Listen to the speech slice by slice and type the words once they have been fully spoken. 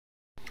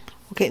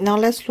Okay, now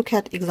let's look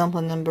at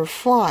example number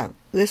 5.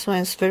 This one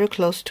is very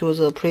close to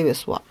the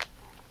previous one.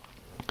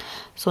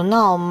 So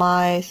now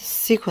my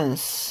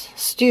sequence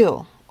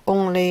still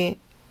only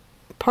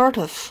part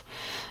of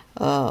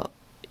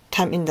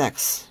time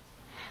index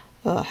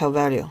have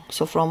value.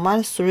 So from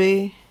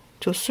 -3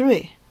 to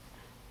 3,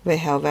 we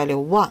have value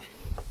 1.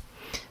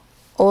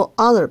 All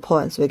other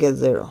points we get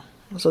 0.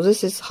 So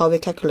this is how we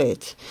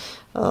calculate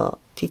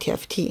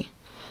TTFT.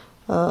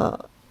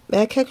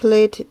 I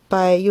calculate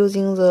by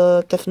using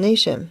the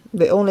definition.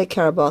 We only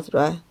care about,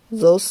 right,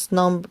 those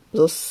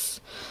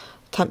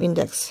time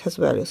index has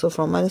value. So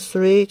from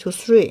 -3 to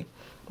 3,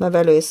 my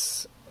value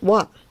is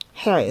 1.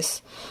 Here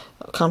is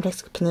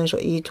complex exponential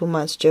e2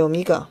 minus j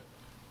omega.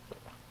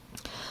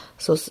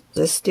 So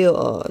there's still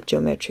a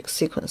geometric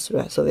sequence,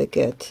 right? So we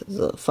get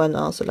the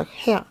final answer like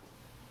here,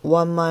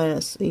 1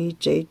 minus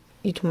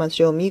e2 minus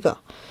j omega.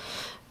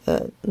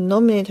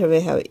 Denominator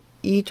we have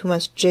e2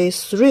 minus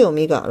j3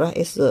 omega, right?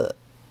 It's the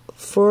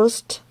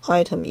first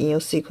item in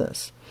your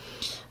sequence,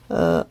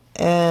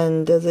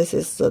 and this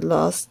is the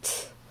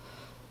last.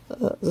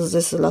 This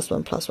is the last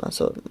one plus 1.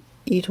 So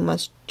e2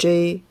 minus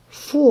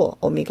j4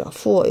 omega.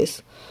 4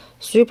 is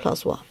 3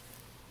 plus 1.